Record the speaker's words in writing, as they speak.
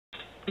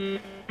Hey,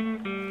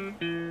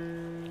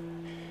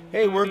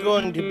 we're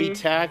going to be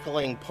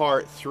tackling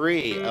part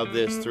 3 of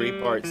this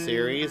 3-part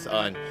series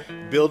on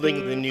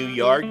building the new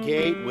yard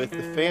gate with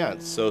the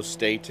fence, so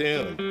stay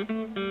tuned.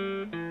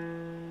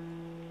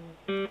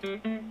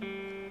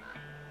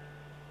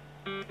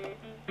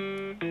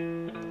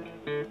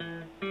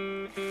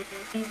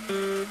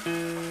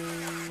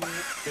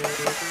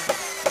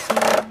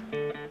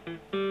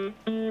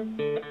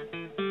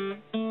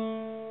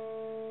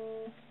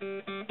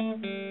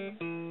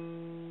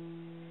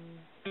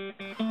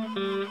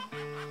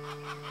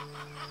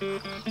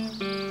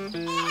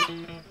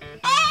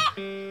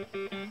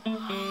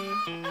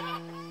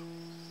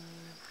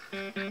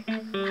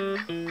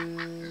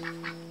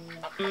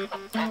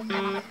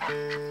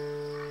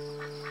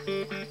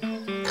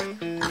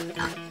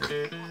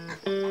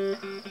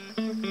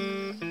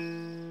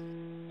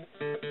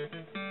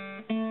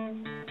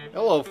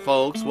 Hello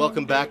folks,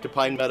 welcome back to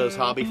Pine Meadows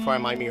Hobby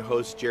Farm. I'm your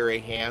host Jerry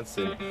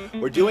Hansen.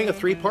 We're doing a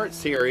 3-part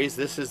series.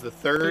 This is the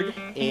third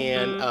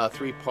in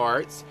 3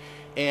 parts,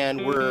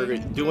 and we're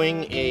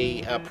doing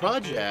a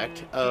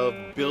project of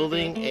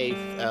building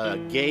a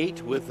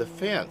gate with a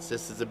fence.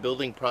 This is a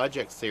building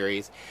project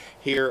series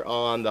here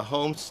on the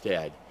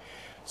Homestead.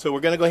 So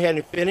we're going to go ahead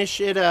and finish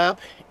it up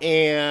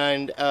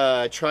and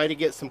try to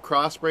get some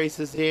cross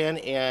braces in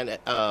and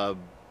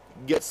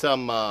get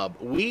some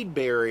weed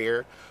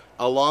barrier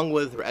along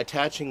with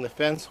attaching the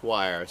fence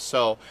wire.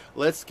 So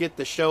let's get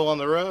the show on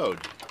the road.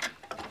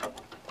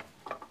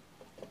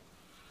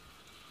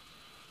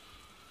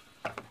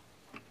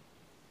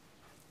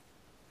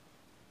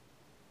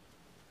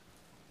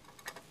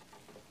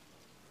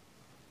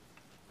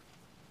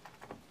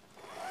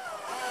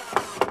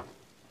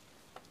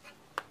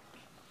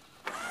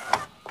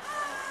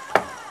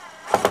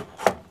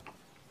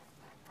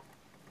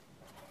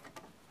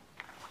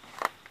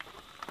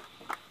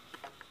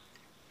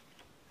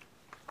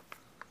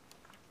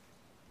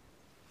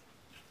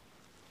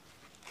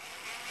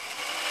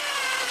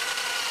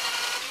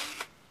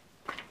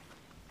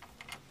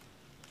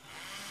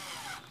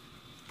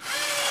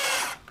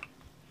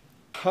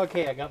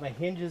 Okay, I got my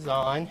hinges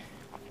on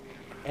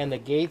and the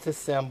gates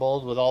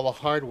assembled with all the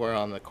hardware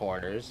on the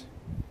corners.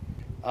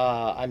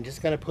 I'm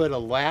just going to put a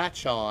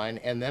latch on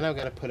and then I'm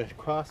going to put a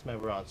cross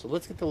member on. So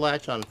let's get the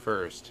latch on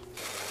first.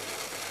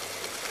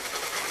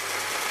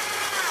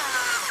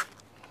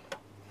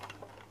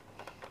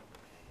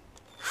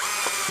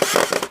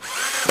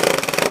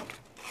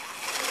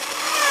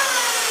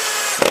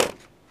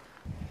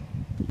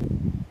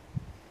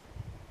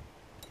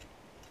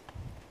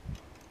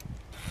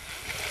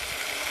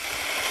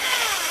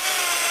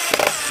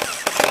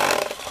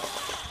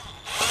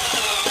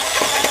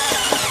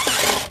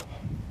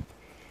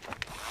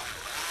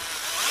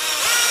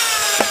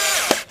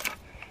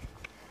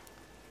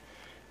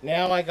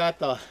 Now I got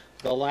the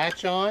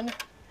latch on,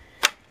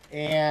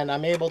 and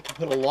I'm able to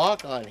put a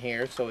lock on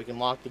here so we can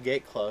lock the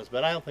gate closed,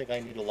 but I don't think I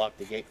need to lock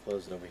the gate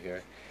closed over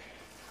here.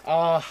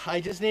 I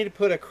just need to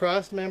put a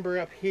cross member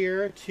up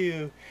here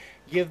to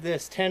give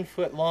this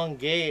 10-foot long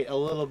gate a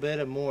little bit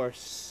of more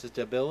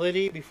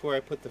stability before I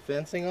put the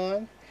fencing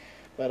on.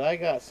 But I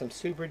got some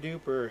super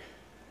duper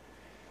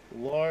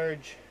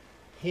large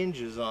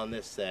hinges on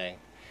this thing,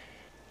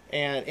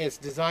 and it's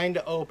designed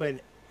to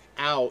open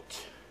out.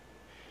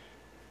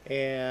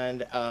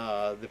 And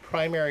the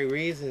primary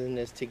reason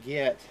is to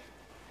get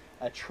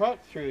a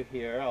truck through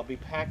here. I'll be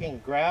packing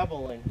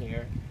gravel in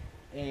here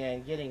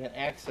and getting an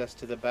access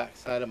to the back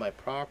side of my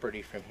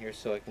property from here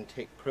so I can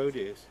take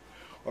produce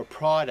or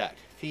product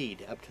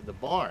feed up to the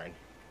barn,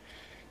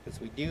 because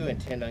we do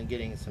intend on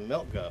getting some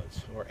milk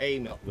goats, or a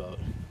milk goat,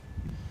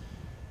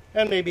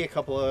 and maybe a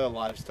couple other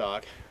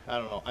livestock. I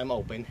don't know, I'm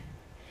open.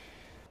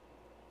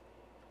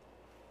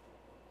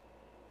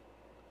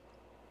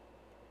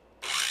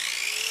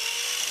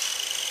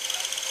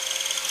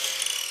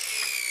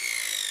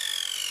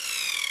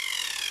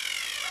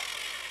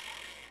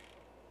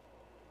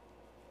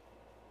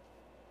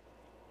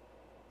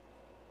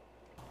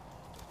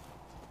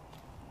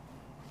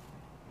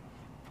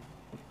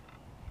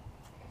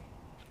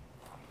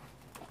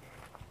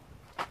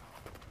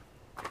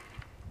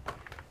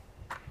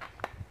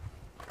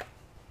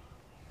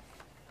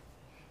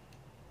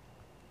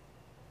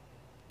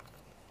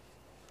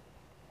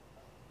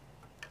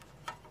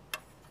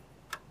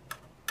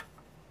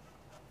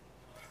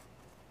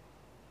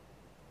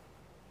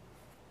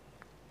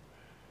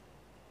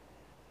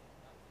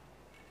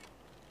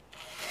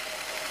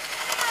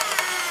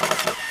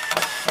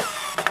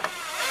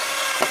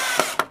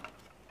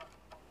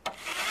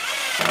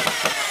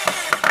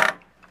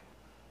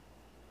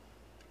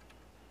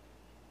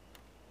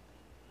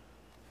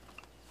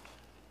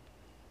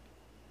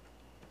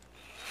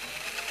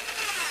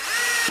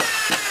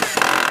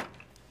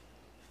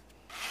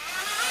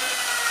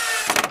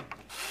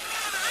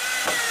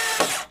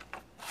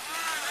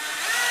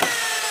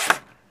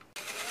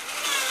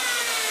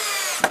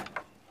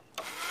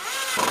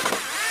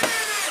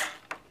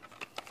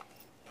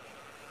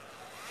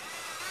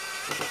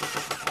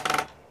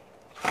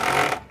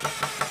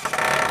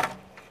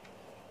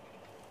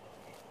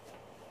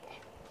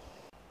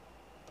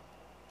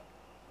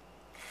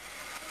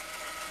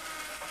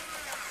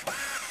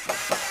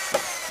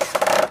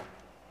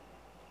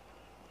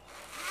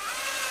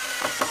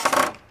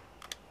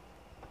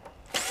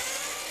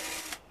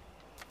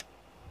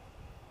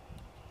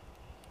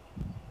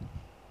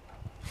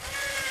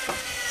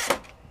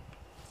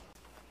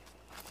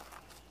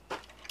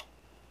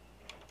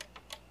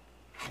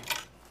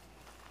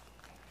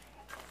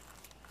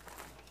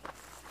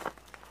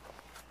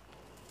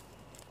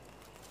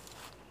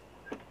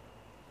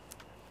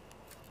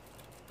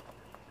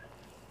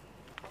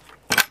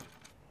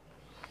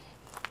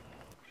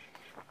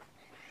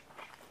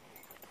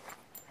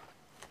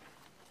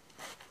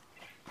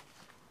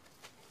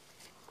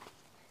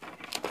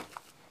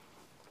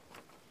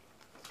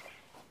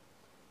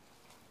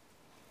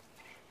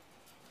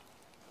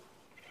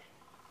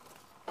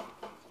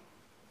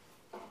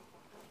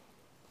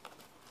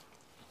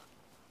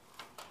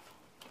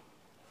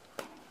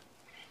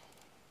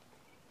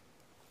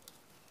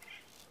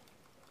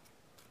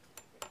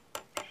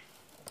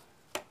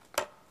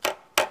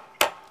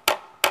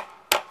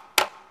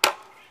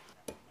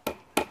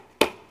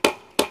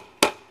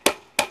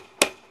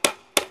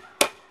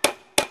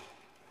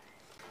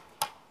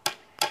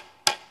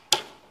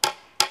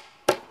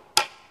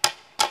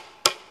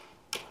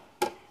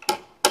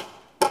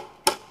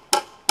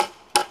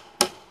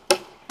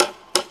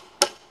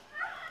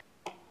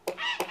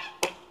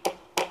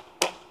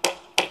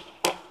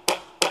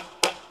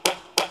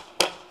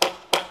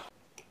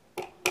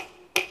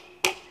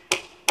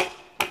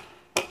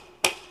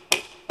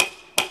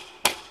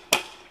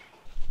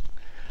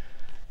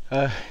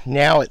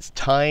 Now it's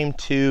time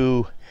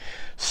to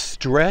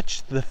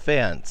stretch the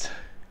fence.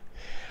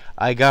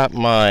 I got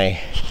my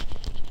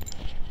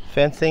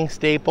fencing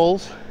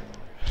staples,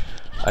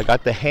 I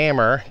got the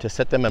hammer to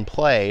set them in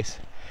place,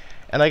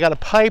 and I got a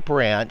pipe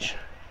wrench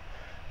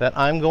that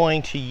I'm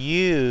going to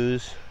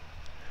use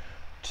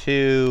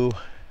to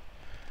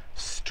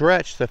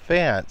stretch the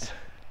fence.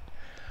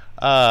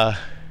 I'll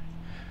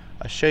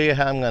show you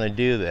how I'm going to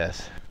do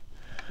this.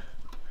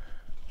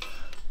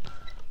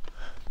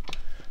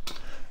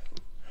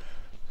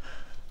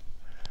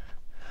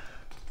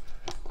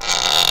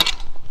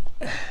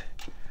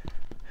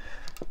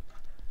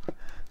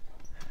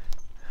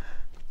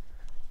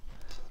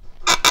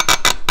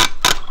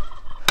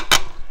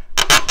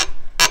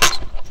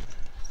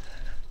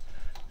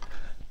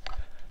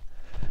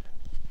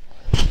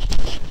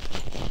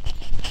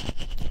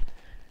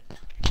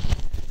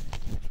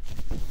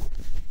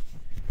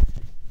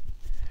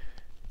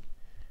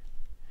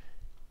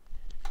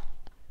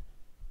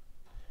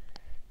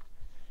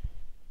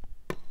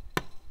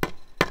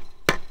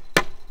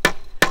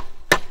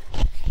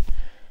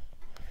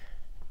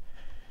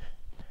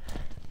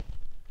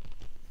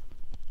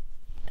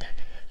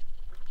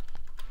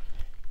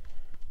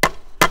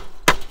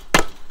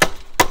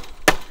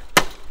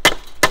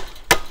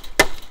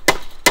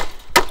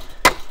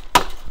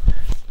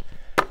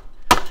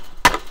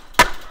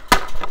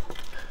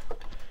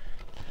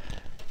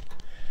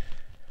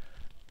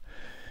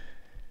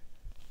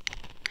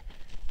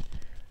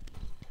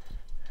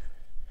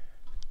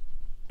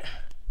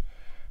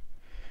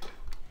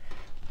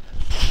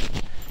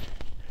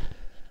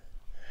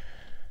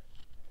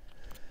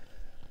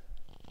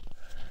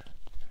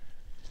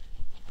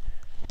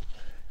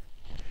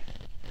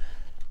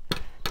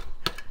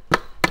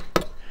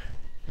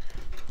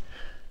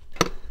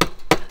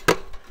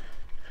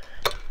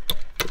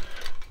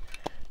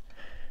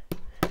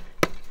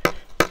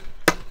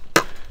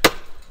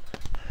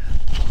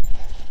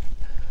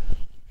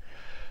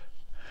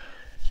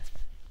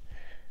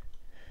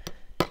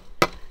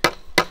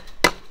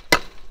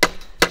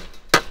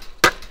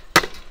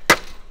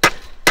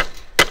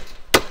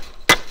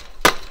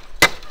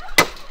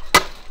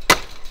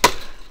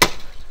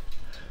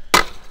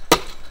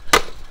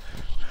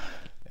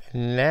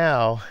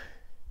 Now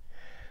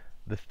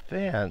the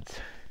fence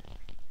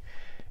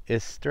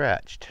is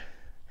stretched,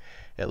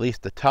 at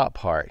least the top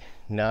part.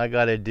 Now I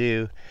got to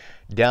do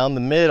down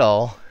the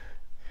middle,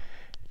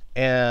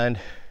 and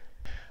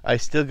I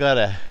still got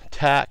to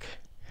tack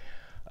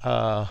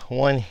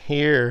one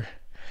here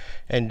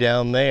and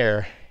down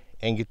there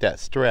and get that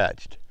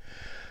stretched.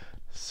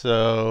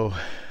 So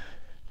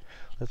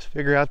let's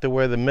figure out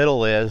where the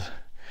middle is,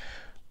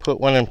 put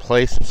one in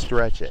place and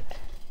stretch it.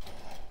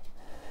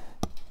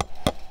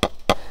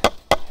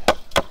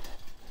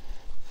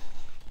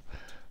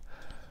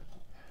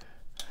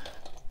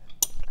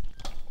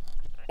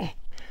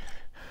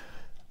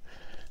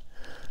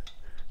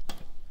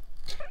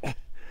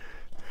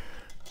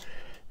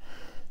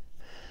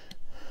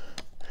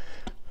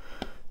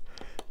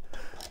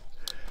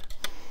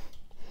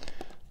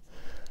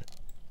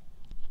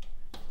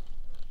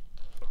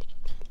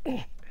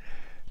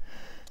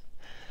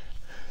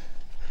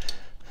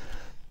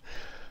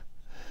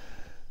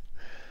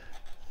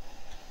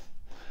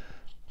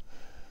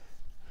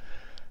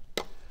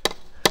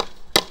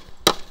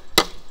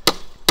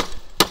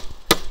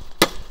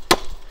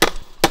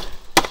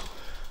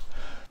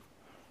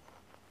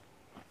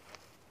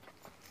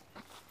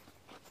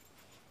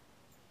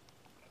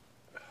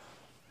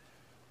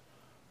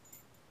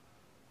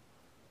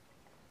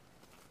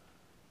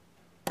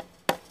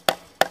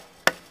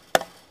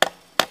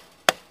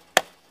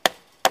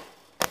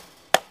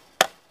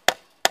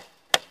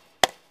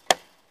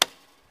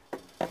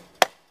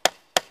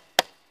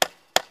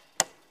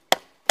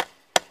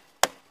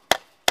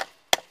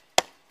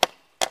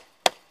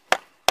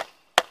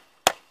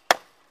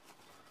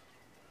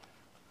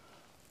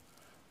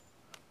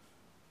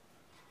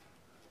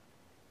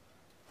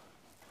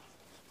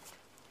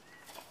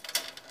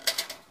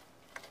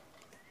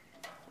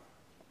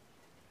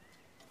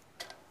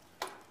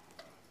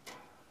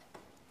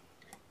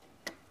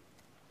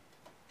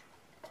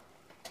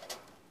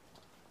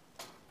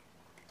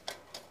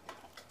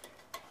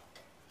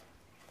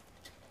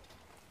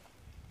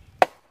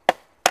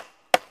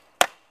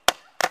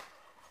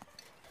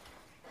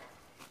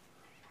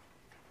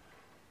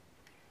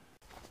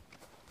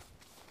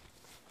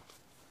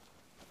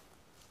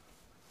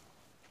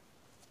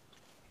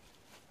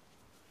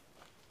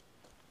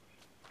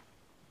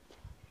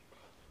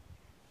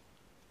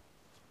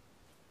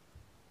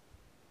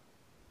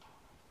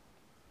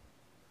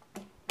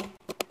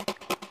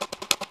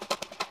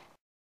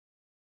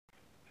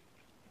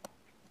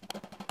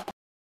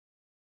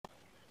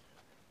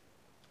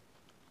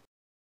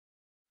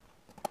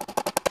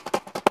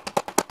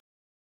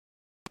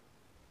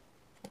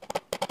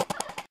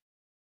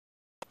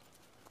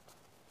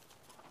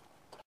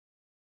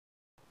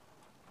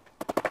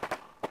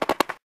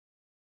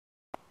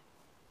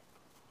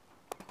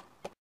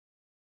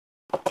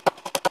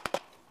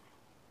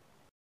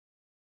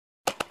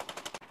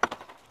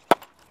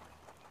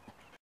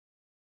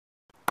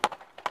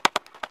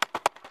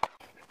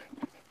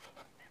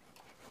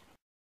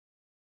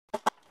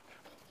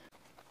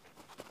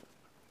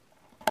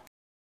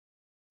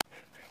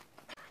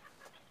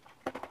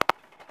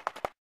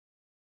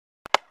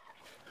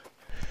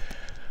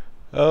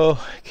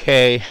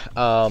 Okay,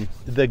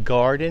 the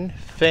garden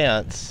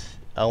fence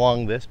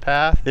along this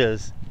path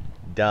is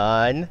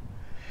done.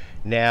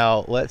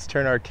 Now let's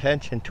turn our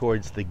attention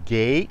towards the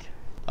gate.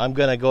 I'm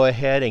going to go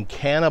ahead and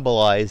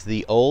cannibalize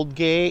the old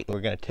gate.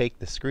 We're going to take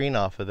the screen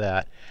off of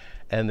that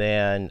and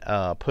then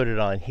put it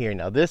on here.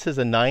 Now this is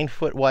a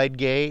 9-foot wide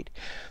gate.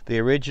 The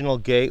original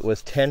gate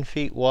was 10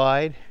 feet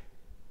wide.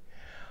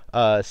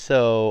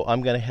 So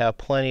I'm going to have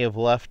plenty of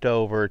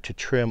leftover to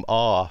trim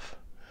off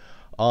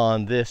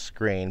on this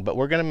screen, but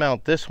we're going to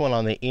mount this one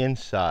on the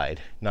inside,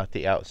 not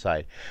the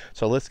outside.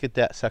 So let's get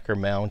that sucker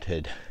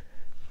mounted.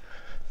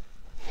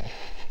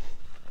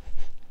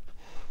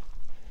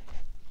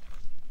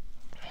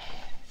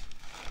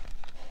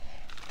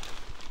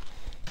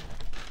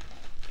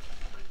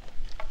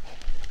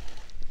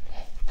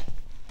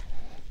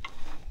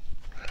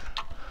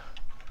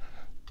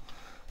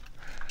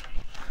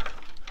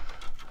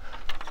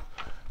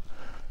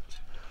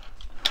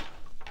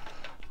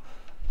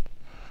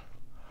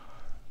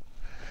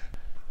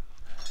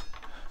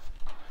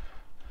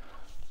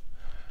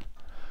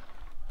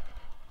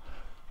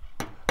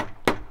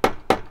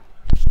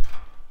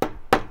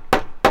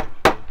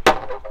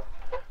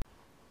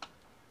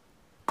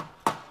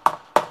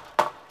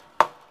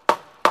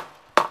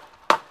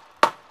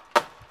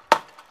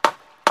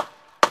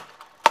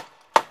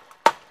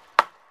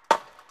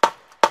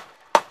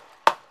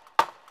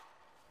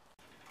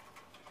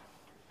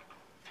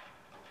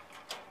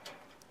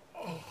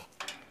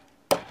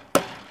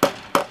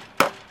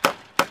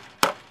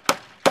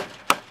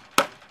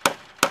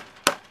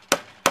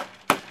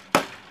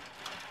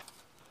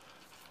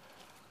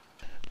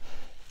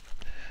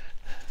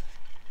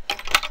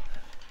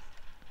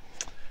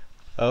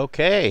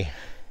 Okay,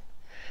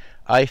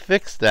 I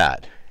fixed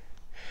that.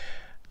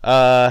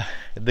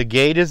 The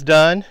gate is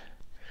done.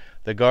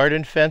 The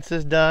garden fence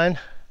is done.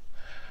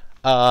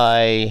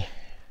 I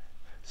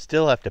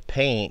still have to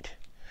paint.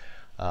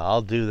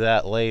 I'll do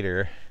that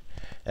later.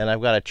 And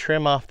I've got to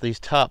trim off these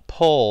top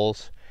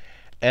poles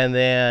and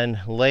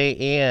then lay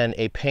in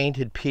a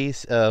painted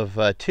piece of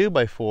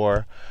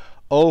 2x4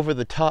 over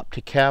the top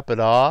to cap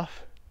it off.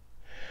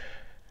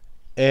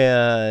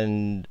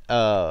 And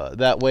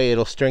that way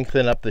it'll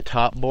strengthen up the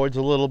top boards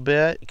a little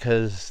bit,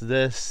 because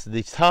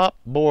the top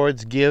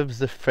boards gives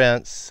the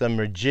fence some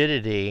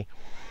rigidity,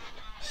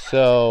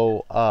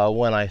 so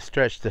when I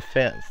stretched the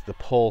fence the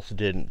poles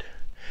didn't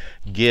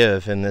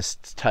give in this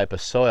type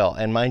of soil.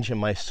 And mind you,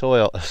 my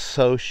soil is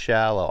so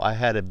shallow, I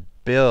had to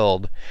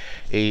build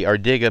or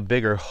dig a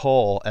bigger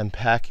hole and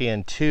pack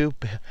in 2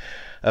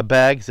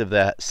 bags of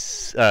that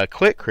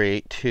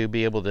Quikrete to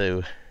be able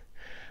to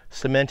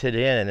cement it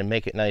in and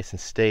make it nice and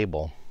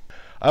stable.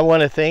 I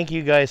want to thank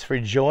you guys for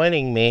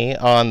joining me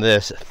on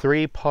this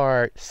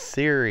 3-part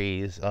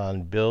series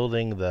on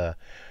building the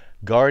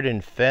garden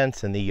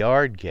fence and the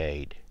yard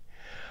gate.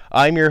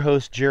 I'm your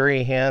host,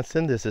 Jerry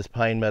Hansen. This is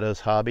Pine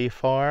Meadows Hobby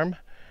Farm.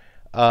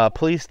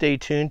 Please stay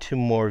tuned to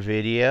more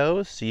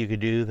videos. You could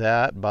do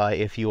that by,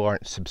 if you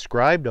aren't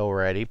subscribed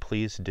already,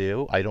 please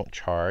do. I don't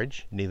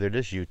charge, neither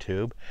does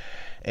YouTube.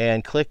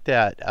 And click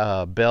that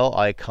bell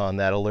icon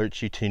that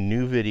alerts you to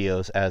new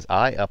videos as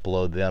I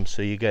upload them,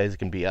 so you guys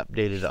can be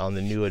updated on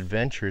the new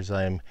adventures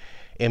I'm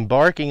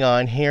embarking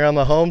on here on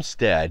the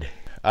homestead.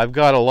 I've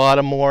got a lot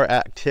of more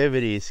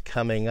activities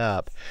coming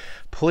up.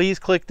 Please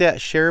click that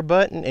share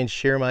button and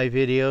share my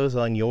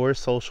videos on your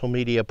social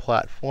media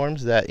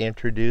platforms. That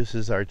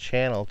introduces our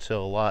channel to a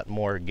lot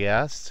more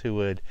guests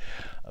who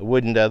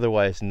wouldn't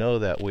otherwise know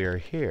that we are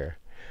here.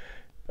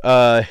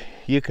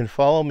 You can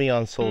follow me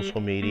on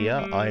social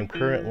media. I'm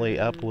currently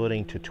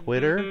uploading to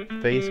Twitter,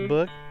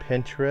 Facebook,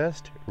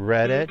 Pinterest,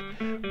 Reddit,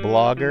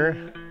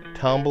 Blogger,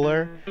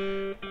 Tumblr.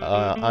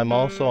 I'm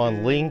also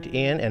on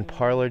LinkedIn and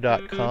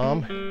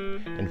Parler.com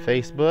and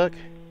Facebook.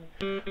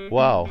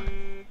 Wow,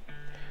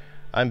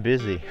 I'm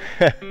busy.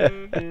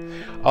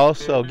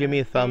 Also, give me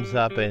a thumbs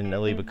up and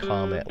leave a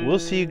comment. We'll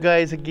see you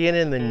guys again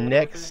in the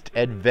next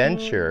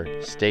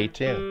adventure. Stay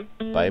tuned.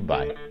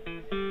 Bye-bye.